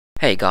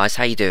Hey guys,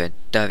 how you doing?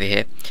 Derby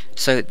here.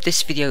 So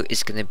this video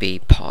is going to be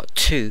part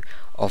 2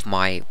 of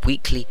my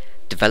weekly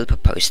developer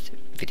post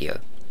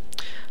video.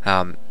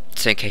 So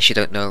in case you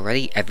don't know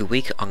already, every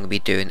week I'm going to be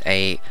doing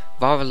a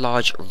rather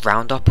large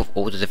roundup of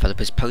all the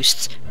developers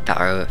posts that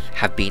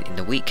have been in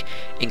the week,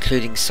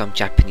 including some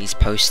Japanese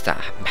posts that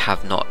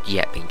have not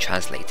yet been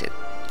translated.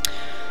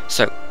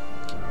 So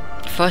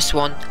the first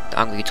one that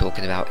I'm going to be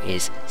talking about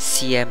is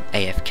CM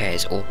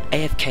AFK'ers, or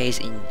AFK'ers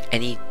in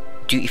any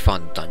duty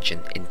finder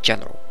dungeon in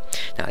general.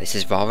 Now this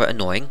is rather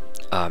annoying.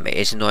 It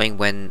is annoying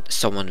when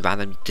someone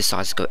randomly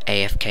decides to go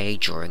AFK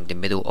during the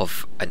middle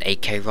of an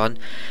AK run.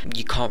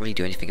 You can't really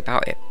do anything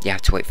about it. You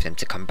have to wait for them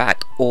to come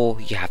back, or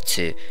you have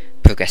to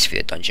progress through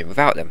the dungeon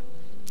without them.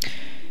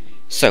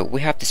 So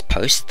we have this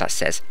post that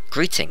says,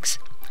 "Greetings.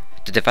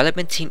 The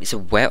development team is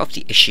aware of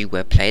the issue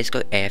where players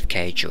go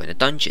AFK during the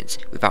dungeons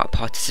without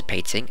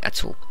participating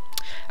at all,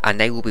 and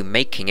they will be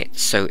making it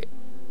so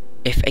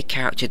if a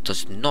character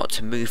does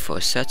not move for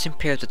a certain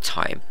period of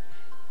time,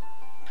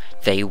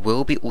 they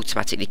will be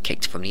automatically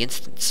kicked from the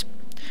instance.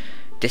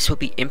 This will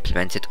be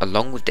implemented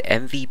along with the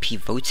MVP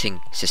voting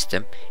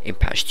system in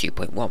patch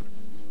 2.1,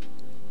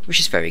 which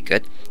is very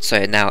good.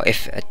 So now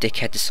if a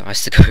dickhead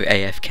decides to go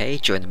AFK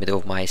during the middle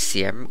of my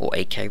CM or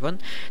AK run,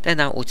 they're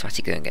now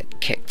automatically going to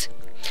get kicked.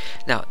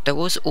 Now there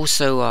was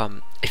also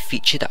a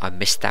feature that I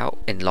missed out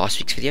in last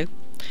week's video,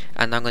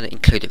 and I'm going to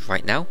include it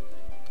right now,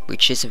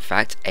 which is in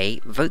fact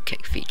a vote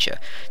kick feature.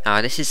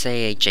 Now this is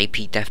a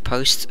JP dev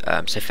post,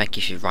 so thank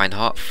you to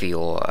Reinhardt for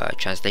your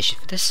translation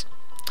for this,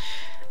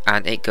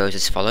 and it goes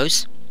as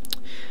follows.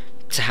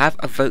 To have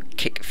a vote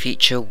kick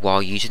feature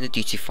while using the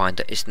duty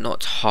finder is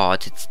not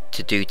hard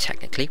to do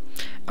technically,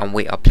 and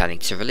we are planning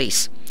to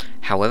release.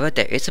 However,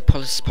 there is a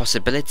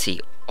possibility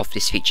of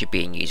this feature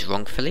being used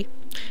wrongfully.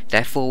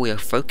 Therefore, we are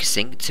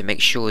focusing to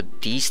make sure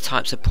these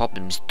types of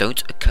problems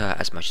don't occur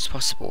as much as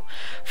possible.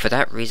 For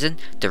that reason,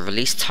 the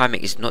release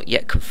timing is not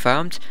yet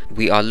confirmed.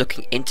 We are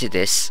looking into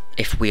this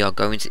if we are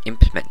going to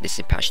implement this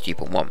in patch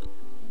 2.1.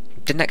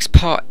 The next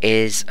part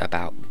is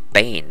about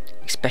Bane,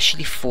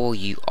 especially for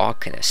you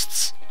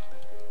Arcanists.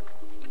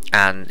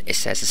 And it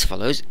says as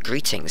follows: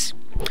 "Greetings.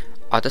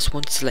 I just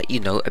wanted to let you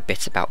know a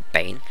bit about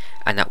Bane,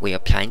 and that we are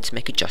planning to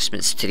make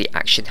adjustments to the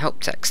action help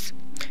text.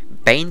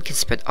 Bane can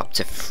spread up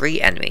to 3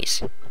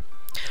 enemies.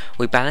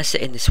 We balance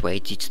it in this way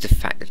due to the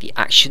fact that the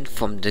action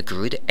from the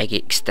Garuda egg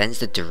extends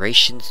the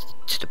duration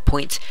to the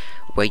point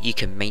where you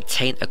can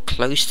maintain a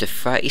close to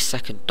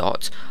 30-second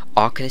dot.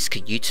 Arcanists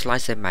can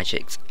utilize their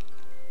magics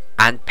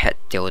and pet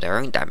deal their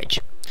own damage.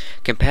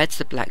 Compared to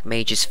the Black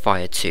Mage's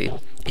Fire 2,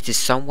 it is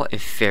somewhat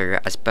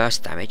inferior as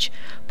burst damage,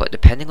 but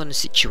depending on the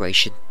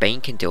situation,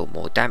 Bane can deal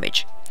more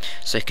damage.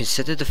 So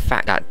consider the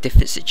fact that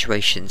different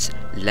situations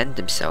lend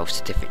themselves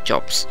to different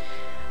jobs.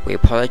 We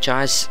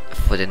apologise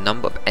for the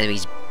number of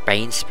enemies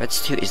Bane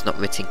spreads to is not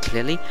written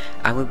clearly,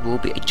 and we will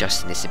be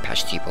adjusting this in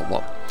patch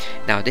 2.1.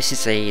 Now this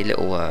is a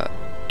little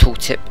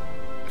tooltip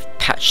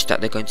patch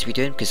that they're going to be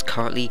doing, because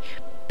currently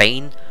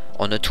Bane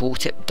on the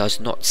tooltip does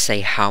not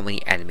say how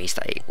many enemies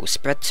that it will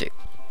spread to.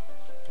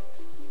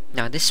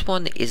 Now this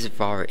one is a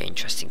very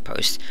interesting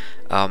post.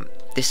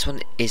 This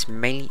one is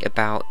mainly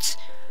about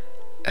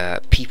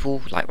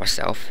people like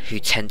myself who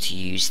tend to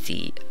use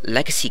the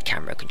legacy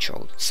camera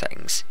control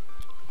settings.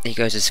 It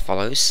goes as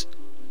follows: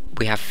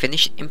 "We have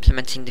finished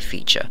implementing the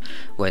feature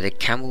where the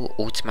camera will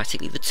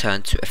automatically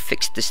return to a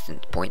fixed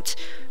distance point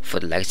for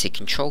the legacy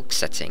control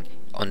setting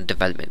on the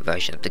development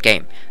version of the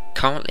game.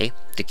 Currently,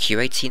 the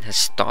QA team has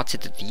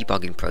started the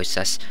debugging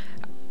process,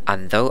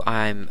 and though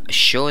I'm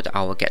sure that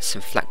I will get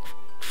some flack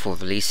for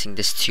releasing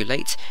this too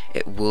late,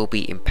 it will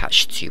be in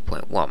patch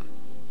 2.1.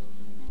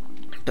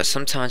 But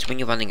sometimes when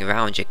you're running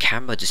around, your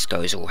camera just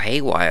goes all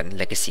haywire in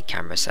legacy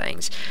camera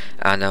settings,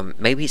 and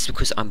maybe it's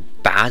because I'm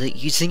bad at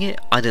using it,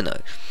 I don't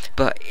know,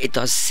 but it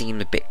does seem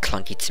a bit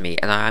clunky to me,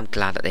 and I am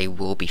glad that they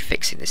will be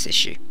fixing this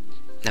issue."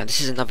 Now this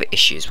is another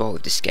issue as well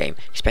with this game,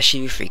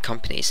 especially with free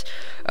companies.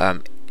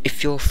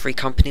 If your free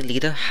company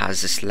leader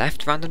has just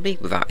left randomly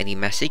without any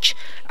message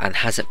and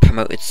hasn't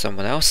promoted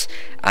someone else,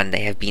 and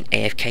they have been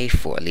AFK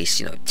for at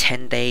least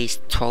 10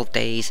 days, 12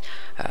 days,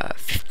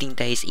 15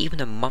 days,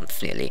 even a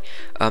month nearly,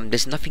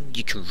 there's nothing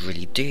you can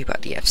really do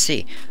about the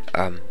FC,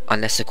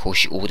 unless of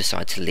course you all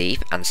decide to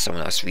leave and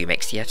someone else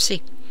remakes the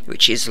FC,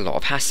 which is a lot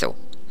of hassle.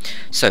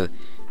 So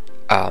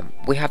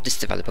we have this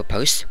developer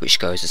post which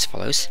goes as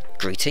follows: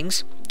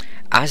 "Greetings.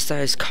 As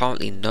there is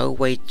currently no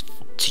way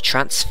to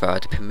transfer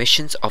the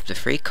permissions of the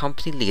free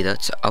company leader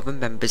to other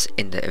members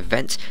in the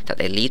event that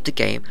they leave the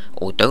game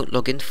or don't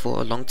log in for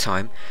a long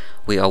time,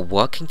 we are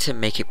working to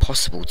make it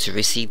possible to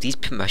receive these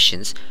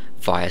permissions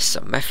via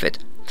some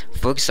method.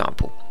 For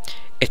example,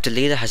 if the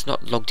leader has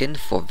not logged in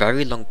for a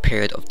very long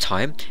period of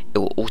time, it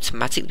will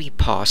automatically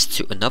pass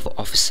to another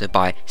officer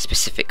by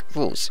specific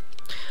rules.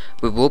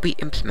 We will be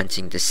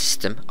implementing this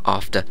system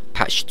after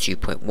patch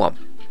 2.1.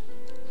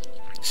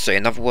 So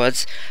in other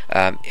words,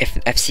 if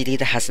an FC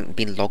leader hasn't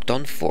been logged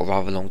on for a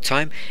rather long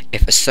time,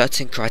 if a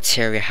certain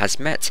criteria has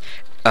met,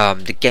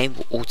 the game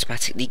will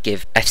automatically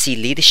give FC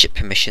leadership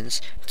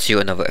permissions to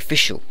another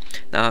official.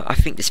 Now, I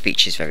think this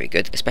feature is very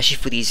good, especially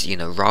for these,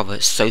 rather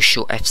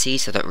social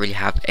FCs that don't really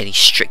have any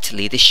strict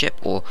leadership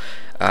or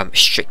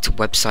strict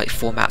website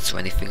formats or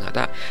anything like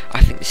that.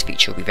 I think this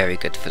feature will be very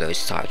good for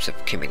those types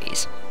of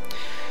communities.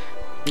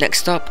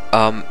 Next up,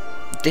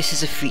 this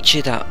is a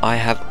feature that I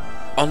have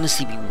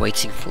honestly been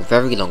waiting for a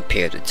very long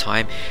period of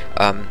time.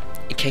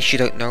 In case you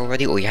don't know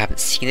already, or you haven't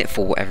seen it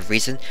for whatever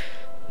reason,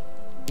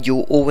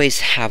 you'll always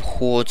have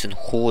hordes and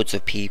hordes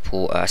of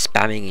people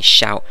spamming and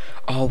shout,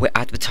 "Oh, we're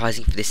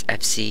advertising for this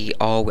FC,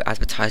 oh, we're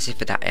advertising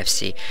for that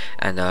FC,"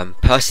 and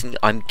personally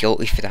I'm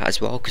guilty for that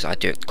as well, because I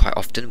do it quite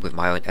often with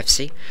my own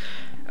FC.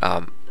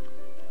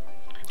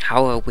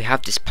 However, we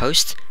have this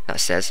post that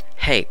says,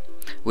 "Hey,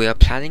 we are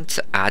planning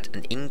to add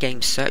an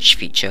in-game search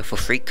feature for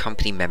free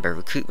company member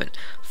recruitment.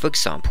 For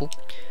example,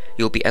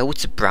 you'll be able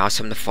to browse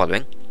from the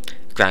following: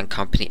 Grand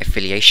Company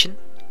affiliation,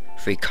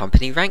 free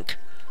company rank,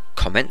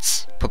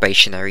 comments,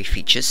 probationary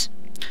features.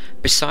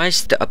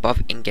 Besides the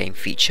above in-game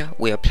feature,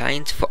 we are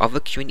planning for other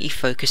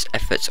community-focused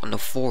efforts on the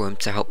forum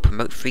to help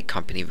promote free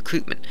company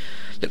recruitment.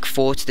 Look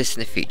forward to this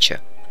in the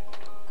future."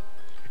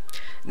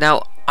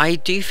 Now, I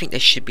do think there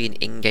should be an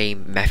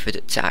in-game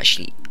method to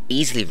actually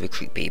easily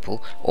recruit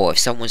people, or if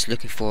someone's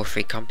looking for a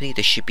free company,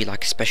 there should be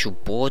like a special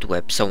board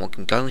where someone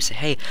can go and say,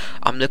 "Hey,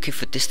 I'm looking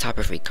for this type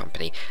of free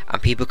company,"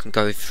 and people can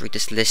go through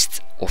this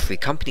list, or free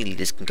company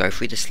leaders can go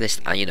through this list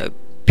and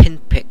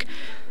pinpick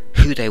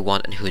who they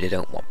want and who they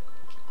don't want.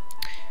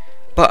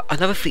 But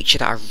another feature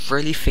that I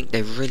really think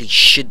they really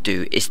should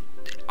do is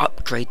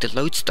upgrade the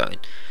lodestone.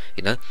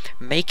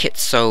 Make it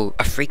so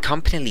a free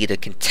company leader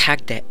can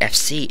tag their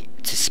FC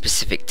to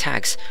specific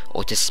tags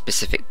or to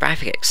specific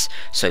graphics.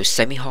 So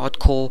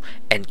semi-hardcore,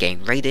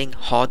 endgame raiding,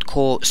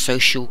 hardcore,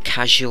 social,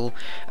 casual,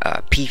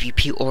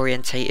 PvP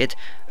orientated,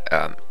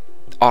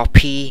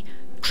 RP,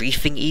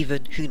 griefing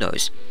even, who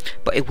knows.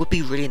 But it would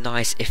be really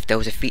nice if there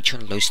was a feature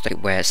on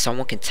lodestone where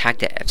someone can tag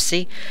their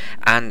FC,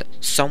 and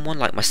someone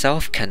like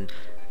myself can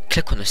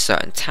click on a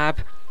certain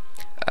tab,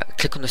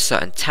 click on a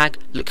certain tag,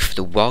 look for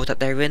the world that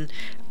they're in,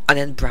 and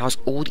then browse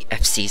all the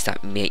FCs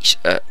that meet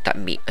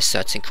a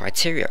certain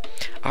criteria.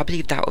 I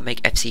believe that would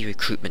make FC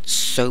recruitment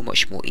so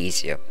much more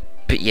easier.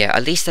 But yeah,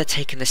 at least they're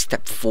taking a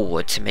step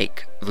forward to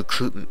make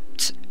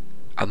recruitment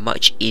a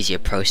much easier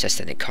process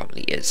than it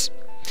currently is.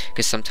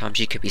 Because sometimes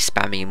you could be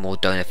spamming more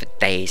donor for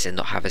days and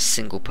not have a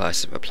single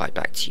person reply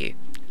back to you.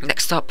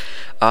 Next up,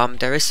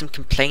 there is some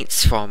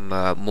complaints from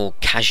more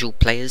casual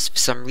players for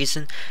some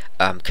reason,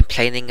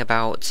 complaining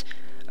about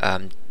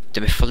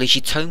the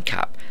Mythology Tome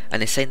cap,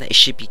 and they're saying that it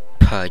should be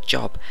per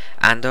job,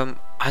 and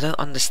I don't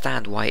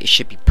understand why it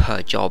should be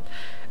per job.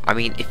 I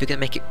mean, if you're gonna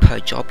make it per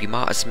job, you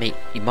might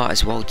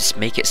as well just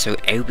make it so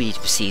everybody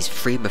receives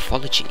free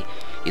mythology.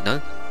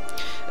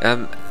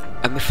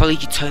 A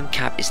Mythology Tome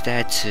cap is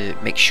there to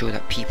make sure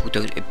that people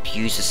don't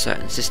abuse a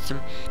certain system.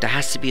 There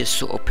has to be a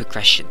sort of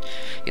progression.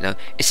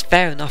 It's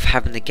fair enough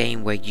having a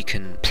game where you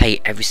can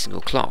play every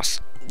single class.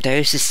 There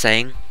is this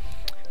saying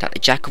that the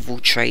jack of all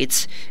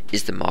trades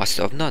is the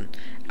master of none,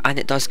 and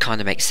it does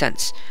kind of make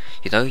sense.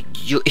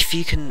 If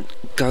you can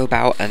go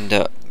about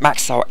and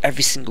max out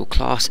every single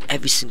class,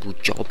 every single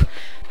job,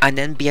 and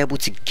then be able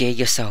to gear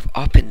yourself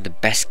up in the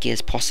best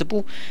gears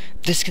possible,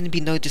 there's going to be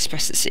no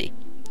discrepancy.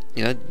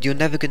 You're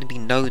never going to be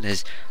known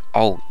as,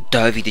 "Oh,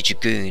 Dervy the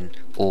Dragoon,"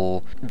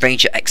 or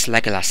Ranger X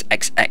Legolas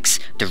XX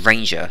the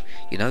Ranger.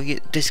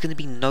 There's going to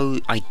be no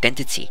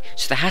identity.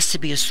 So there has to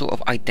be a sort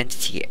of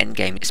identity at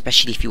endgame,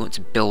 especially if you want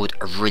to build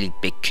a really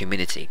big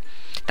community.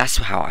 That's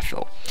how I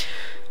feel.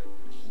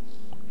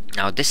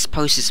 Now, this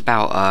post is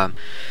about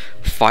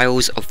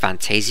Vials of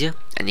Phantasya,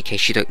 and in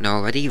case you don't know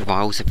already,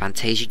 Vials of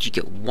Phantasya, you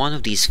get one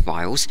of these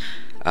vials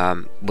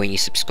when you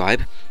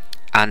subscribe,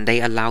 and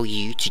they allow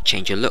you to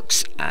change your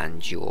looks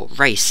and your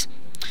race.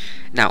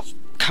 Now,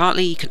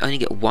 currently you can only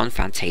get one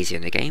Phantasya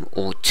in the game,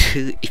 or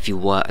two if you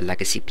were a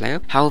legacy player.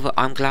 However,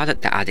 I'm glad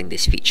that they're adding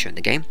this feature in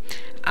the game,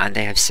 and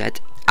they have said,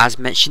 as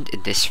mentioned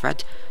in this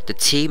thread, the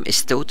team is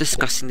still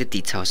discussing the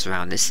details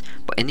around this,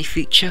 but in the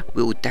future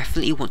we will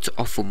definitely want to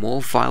offer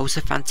more Vials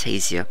of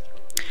Phantasya,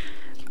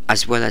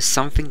 as well as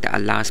something that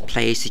allows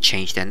players to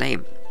change their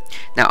name.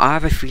 Now, I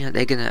have a feeling that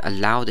they're going to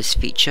allow this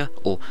feature,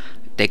 or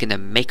they're going to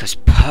make us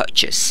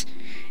purchase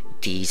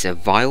these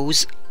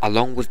vials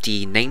along with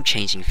the name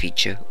changing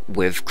feature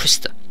with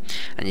Krista.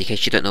 And in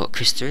case you don't know what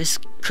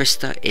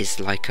Krista is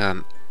like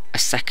a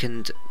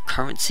second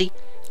currency.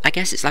 I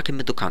guess it's like a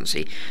middle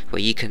currency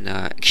where you can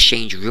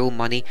exchange real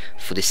money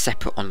for this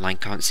separate online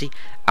currency,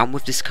 and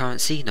with this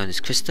currency known as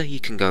Krista, you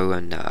can go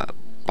and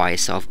buy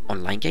yourself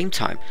online game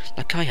time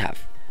like I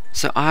have.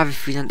 So I have a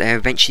feeling they're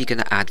eventually going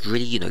to add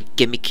really,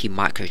 gimmicky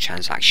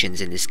microtransactions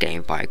in this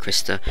game via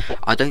Krista.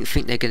 I don't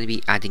think they're going to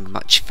be adding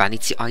much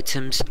vanity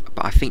items,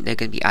 but I think they're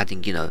going to be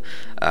adding,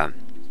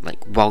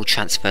 like world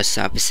transfer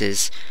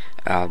services,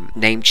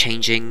 name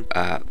changing,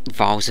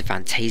 Vials of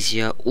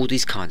Phantasya, all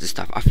these kinds of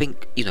stuff. I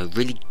think,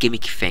 really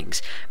gimmicky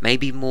things.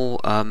 Maybe more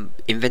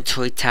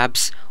inventory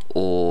tabs,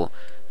 or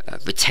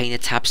retainer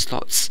tab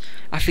slots.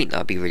 I think that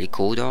would be really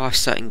cool. There are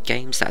certain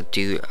games that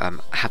do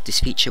have this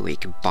feature where you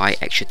can buy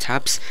extra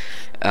tabs,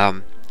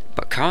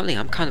 but currently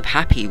I'm kind of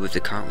happy with the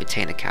current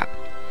retainer cap.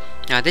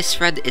 Now this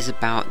thread is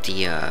about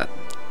the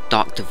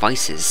Dark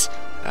Devices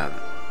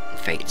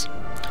fate,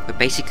 where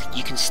basically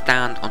you can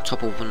stand on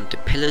top of one of the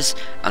pillars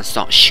and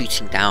start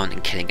shooting down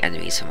and killing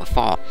enemies from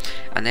afar.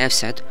 And they have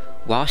said,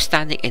 while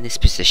standing in this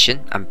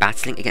position and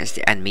battling against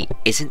the enemy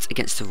isn't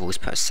against the rules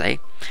per se,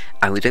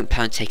 and we don't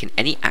plan on taking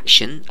any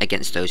action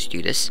against those who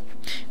do this,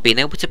 being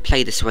able to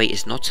play this way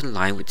is not in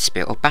line with the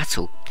spirit of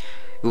battle.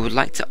 We would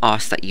like to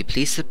ask that you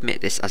please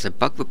submit this as a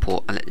bug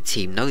report and let the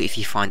team know if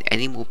you find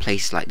any more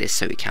places like this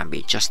so it can be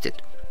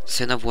adjusted.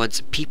 So in other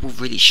words, people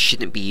really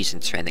shouldn't be using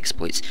terrain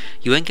exploits.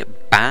 You won't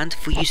get banned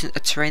for using a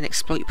terrain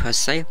exploit per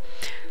se.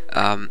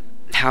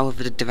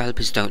 However, the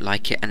developers don't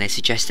like it and they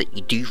suggest that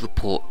you do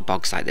report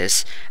bugs like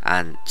this,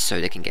 and so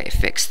they can get it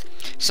fixed.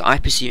 So I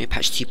presume in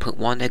patch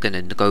 2.1 they're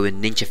going to go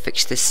and ninja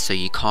fix this so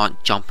you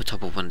can't jump on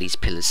top of one of these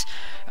pillars.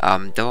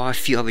 There are a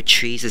few other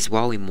trees as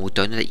well in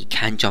Mordona that you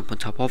can jump on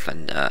top of,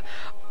 and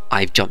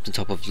I've jumped on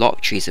top of a lot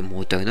of trees in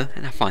Mordona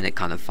and I find it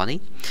kind of funny,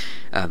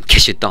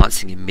 because you're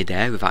dancing in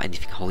mid-air without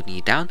anything holding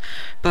you down.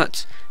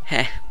 But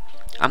hey,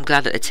 I'm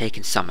glad that they're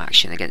taking some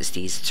action against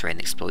these terrain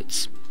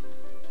exploits.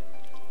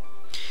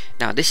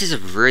 Now this is a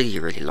really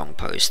long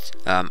post.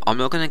 I'm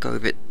not going to go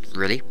over it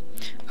really.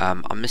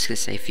 I'm just going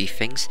to say a few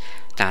things.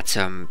 That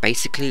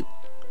basically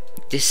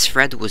this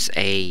thread was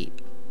a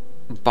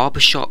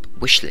barbershop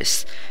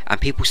wishlist,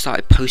 and people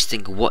started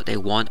posting what they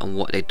want and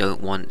what they don't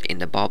want in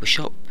the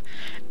barbershop.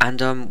 And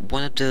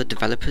one of the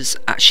developers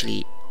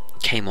actually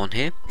came on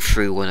here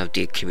through one of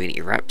the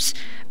community reps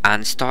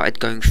and started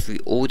going through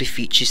all the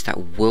features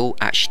that will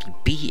actually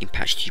be in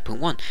patch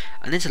 2.1,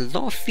 and there's a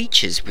lot of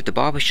features with the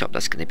barbershop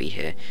that's going to be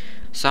here.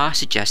 So I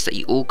suggest that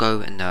you all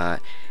go and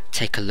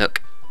take a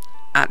look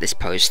at this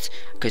post,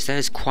 because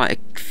there's quite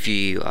a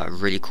few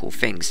really cool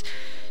things,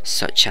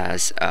 such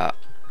as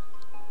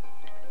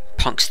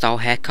punk style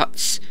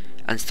haircuts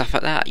and stuff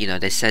like that. You know,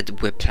 they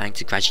said we're planning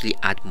to gradually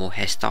add more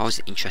hairstyles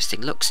and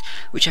interesting looks,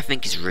 which I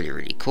think is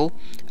really cool,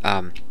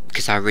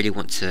 because I really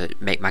want to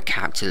make my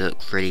character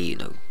look really, you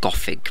know,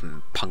 gothic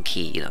and punky,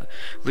 you know,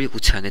 really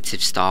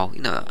alternative style.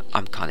 You know,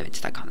 I'm kind of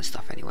into that kind of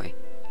stuff anyway.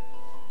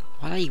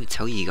 Why did I even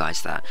tell you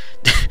guys that?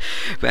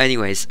 But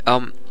anyways,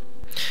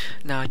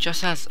 now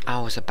just as I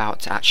was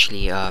about to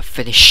actually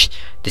finish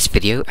this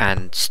video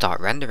and start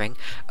rendering,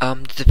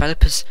 the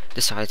developers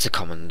decided to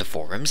come on the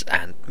forums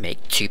and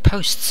make 2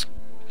 posts.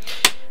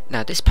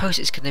 Now this post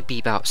is going to be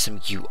about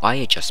some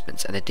UI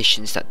adjustments and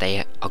additions that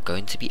they are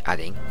going to be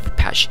adding for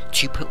patch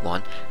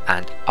 2.1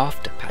 and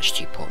after patch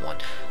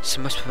 2.1.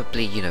 So most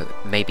probably, you know,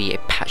 maybe a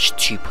patch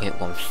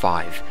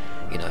 2.15,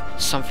 you know,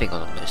 something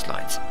along those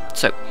lines.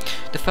 So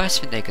the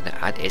first thing they're going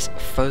to add is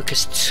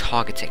focused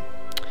targeting.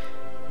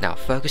 Now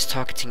focused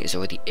targeting is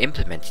already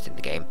implemented in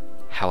the game.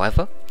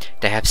 However,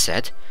 they have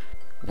said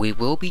we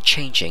will be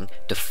changing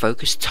the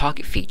focused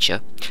target feature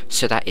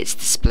so that its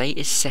display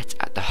is set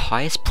at the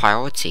highest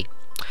priority,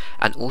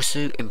 and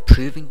also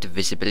improving the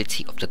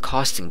visibility of the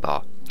casting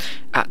bar.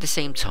 At the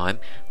same time,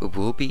 we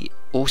will be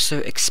also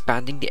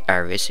expanding the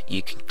areas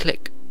you can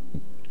click.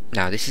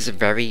 Now this is a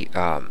very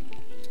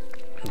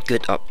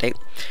good update.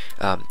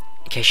 In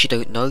case you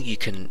don't know, you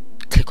can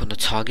click on the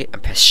target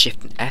and press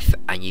Shift and F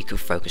and you can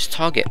focus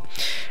target,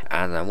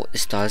 and what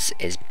this does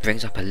is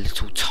brings up a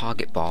little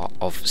target bar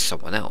of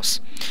someone else.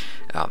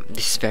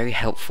 This is very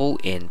helpful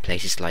in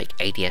places like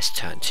ADS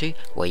Turn 2,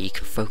 where you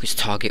can focus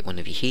target one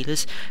of your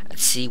healers and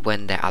see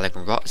when their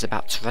Allegan Rot is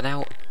about to run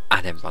out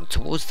and then run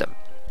towards them.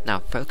 Now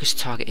focus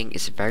targeting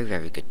is a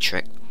very good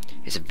trick.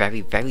 It's a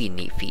very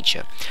neat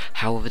feature.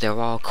 However, there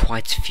are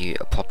quite a few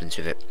problems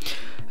with it.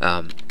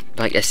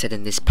 Like I said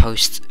in this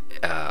post,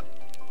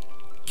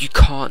 you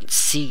can't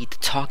see the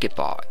target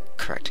bar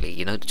correctly.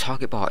 You know, the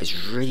target bar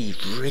is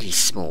really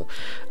small.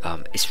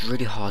 It's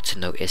really hard to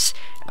notice.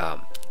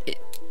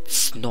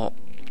 It's not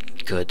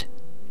good,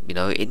 you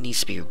know, it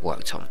needs to be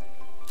worked on.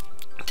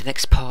 The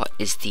next part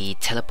is the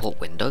teleport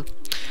window.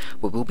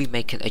 We will be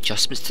making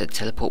adjustments to the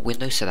teleport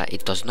window so that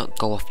it does not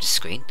go off the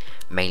screen,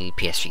 mainly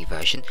PS3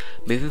 version.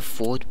 Moving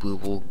forward, we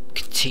will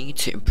continue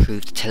to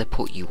improve the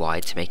teleport UI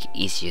to make it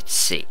easier to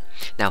see.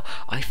 Now,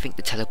 I think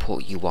the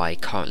teleport UI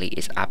currently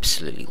is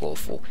absolutely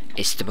awful.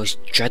 It's the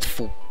most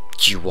dreadful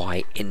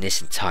UI in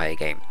this entire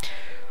game.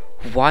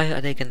 Why are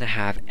they going to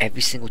have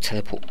every single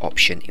teleport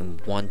option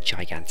in one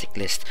gigantic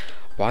list?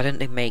 Why don't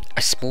they make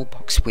a small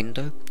box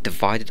window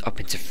divided up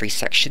into 3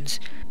 sections?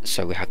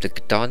 So we have the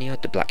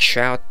Gdania, the Black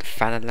Shroud, the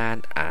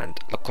Fanaland and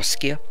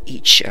Lokoskia.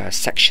 Each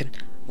section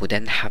will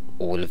then have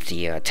all of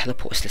the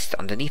teleports listed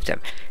underneath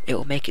them. It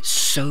will make it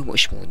so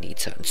much more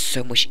neater and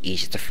so much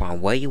easier to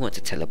find where you want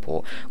to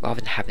teleport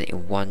rather than having it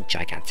in one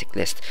gigantic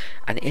list.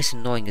 And it is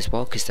annoying as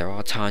well, because there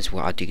are times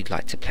where I do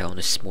like to play on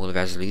a smaller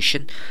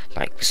resolution,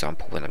 like for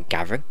example when I'm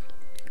gathering,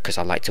 because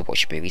I like to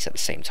watch movies at the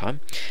same time.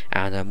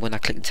 And when I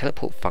click the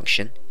teleport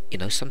function, you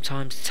know,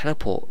 sometimes the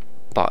teleport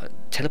but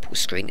teleport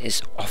screen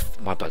is off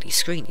my bloody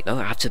screen, you know.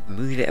 I have to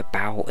move it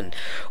about and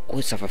all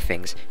these other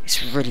things.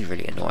 It's really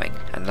annoying,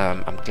 and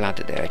I'm glad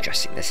that they're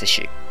addressing this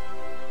issue.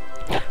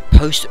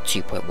 Post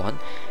 2.1,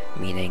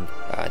 meaning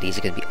these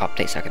are going to be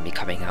updates that are going to be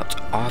coming out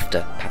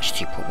after patch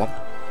 2.1.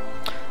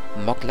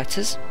 Mog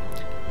letters,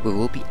 we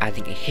will be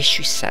adding a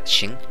history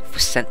section for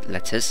sent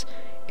letters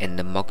in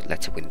the mog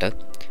letter window.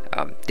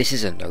 This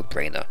is a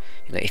no-brainer.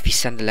 You know, if you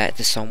send a letter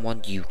to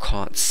someone, you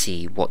can't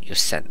see what your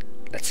sent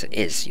letter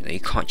is. You know, you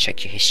can't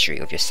check your history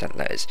of your sent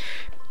letters.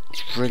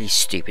 It's a really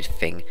stupid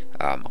thing.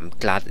 I'm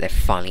glad that they're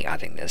finally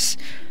adding this.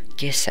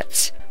 Gear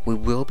sets, we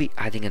will be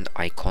adding an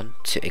icon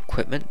to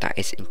equipment that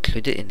is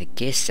included in the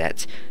gear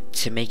set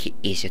to make it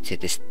easier to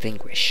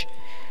distinguish.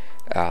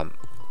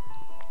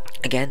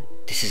 Again,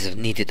 this is a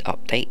needed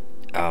update.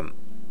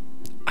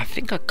 I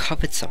think I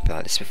covered something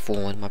like this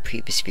before in my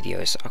previous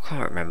videos, I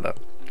can't remember.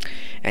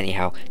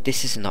 Anyhow,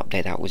 this is an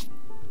update that was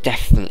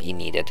definitely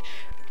needed.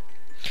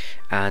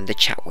 And the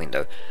chat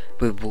window,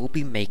 we will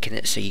be making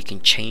it so you can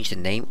change the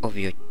name of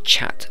your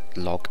chat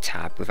log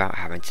tab without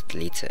having to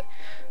delete it.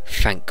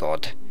 Thank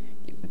God.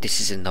 This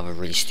is another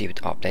really stupid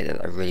update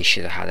that I really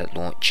should have had at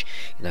launch.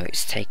 You know,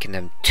 it's taken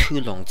them too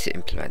long to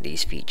implement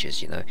these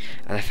features, you know,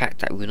 and the fact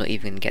that we're not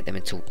even get them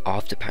until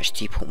after patch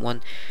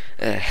 2.1,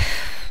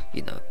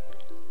 you know,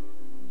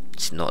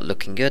 it's not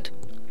looking good.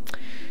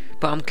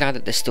 But I'm glad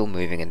that they're still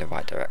moving in the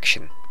right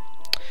direction.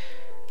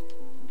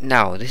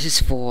 Now, this is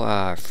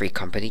for free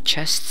company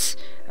chests,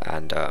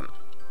 and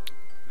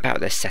about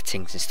their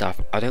settings and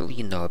stuff. I don't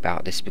really know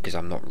about this because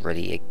I'm not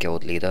really a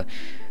guild leader,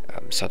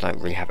 so I don't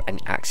really have any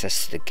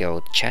access to the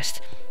guild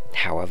chest.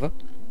 However,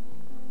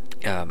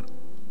 a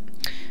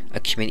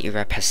community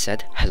rep has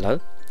said, hello.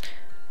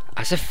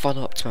 As a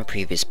follow-up to my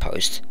previous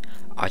post,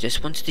 I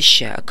just wanted to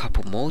share a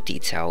couple more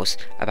details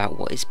about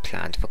what is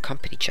planned for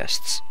company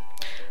chests.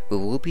 We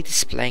will be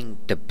displaying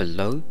the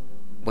below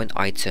when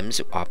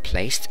items are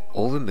placed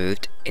or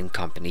removed in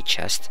company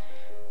chest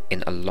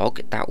in a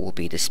log that will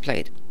be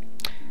displayed.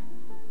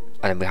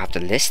 And then we have the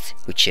list,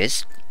 which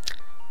is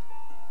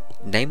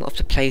name of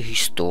the player who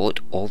stored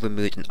or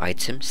removed an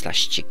item /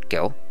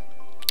 skill,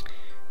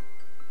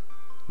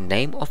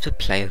 name of the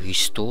player who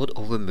stored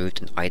or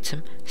removed an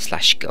item /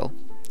 skill,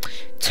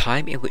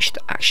 time in which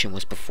the action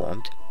was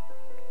performed,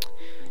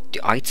 the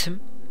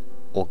item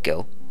or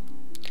skill,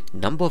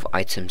 number of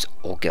items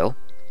or skill,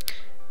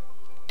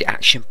 the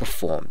action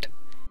performed.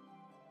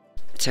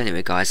 So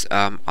anyway guys,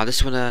 I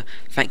just want to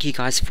thank you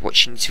guys for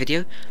watching this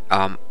video.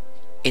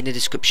 In the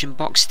description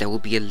box there will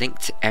be a link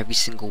to every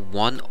single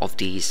one of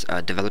these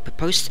developer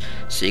posts,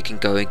 so you can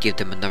go and give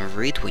them another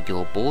read when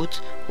you're bored,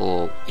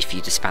 or if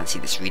you just fancy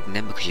this reading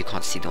them because you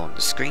can't see them on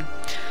the screen.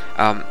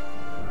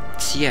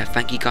 So yeah,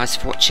 thank you guys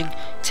for watching,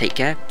 take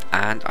care,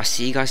 and I'll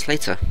see you guys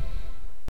later.